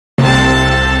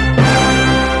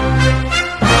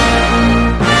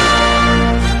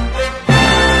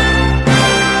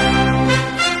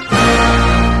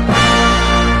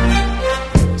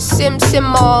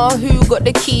simmer. Who got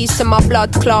the keys to my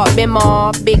blood clot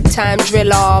bimmer? Big time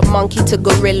driller, monkey to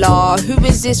gorilla. Who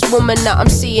is this woman that I'm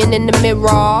seeing in the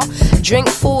mirror? Drink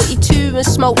 42 and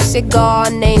smoke cigar.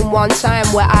 Name one time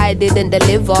where I didn't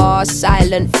deliver.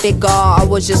 Silent figure, I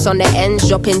was just on the ends,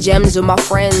 dropping gems with my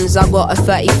friends. I got a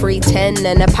 3310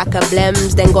 and a pack of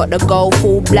blems. Then got the gold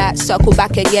full black, circle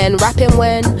back again. Rapping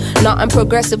when nothing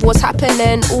progressive was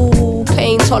happening. Ooh,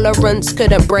 pain tolerance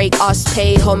couldn't break us.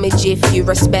 Pay homage if you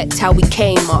respect how we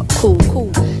came up. Cool,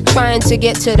 cool. Trying to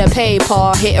get to the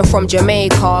paper, hitting from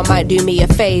Jamaica might do me a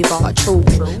favor. True.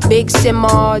 Big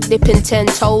simmer, dipping 10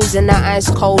 toes in that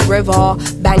ice cold river.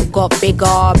 Bank got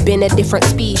bigger, been a different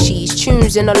species.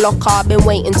 Tunes in the locker, been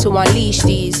waiting to unleash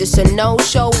these. It's a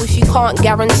no-show if you can't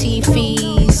guarantee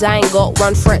fees. I ain't got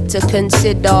one threat to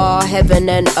consider. Heaven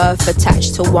and earth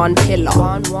attached to one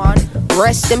pillar.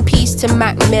 Rest in peace to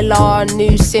Mac Miller.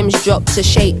 New Simz dropped to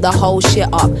shake the whole shit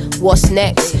up. What's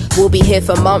next? We'll be here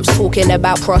for months talking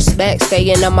about prospects.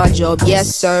 Staying on my job,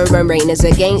 yes sir. And rain is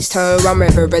against her. I'm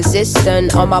river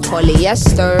resistant on my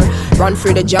polyester. Run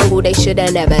through the jungle, they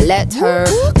shoulda never let her.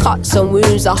 Cuts and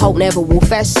wounds I hope never will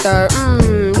fester.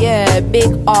 Yeah,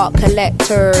 big art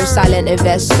collector, silent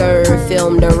investor,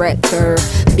 film director.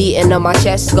 Beating on my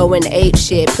chest, going ape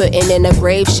shit, putting in a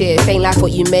grave shit. Ain't like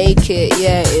what you make it,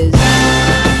 yeah it is.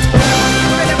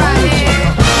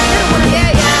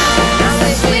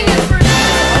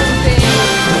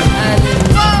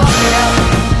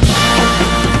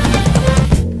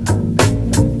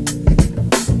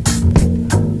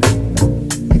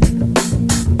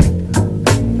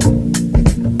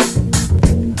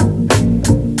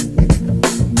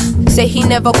 Say he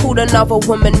never called another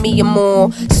woman me and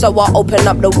more. So I opened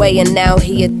up the way and now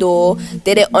he adore.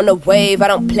 Did it on a wave, I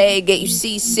don't play, get you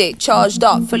seasick. Charged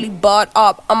up, fully barred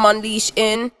up, I'm unleashed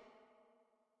in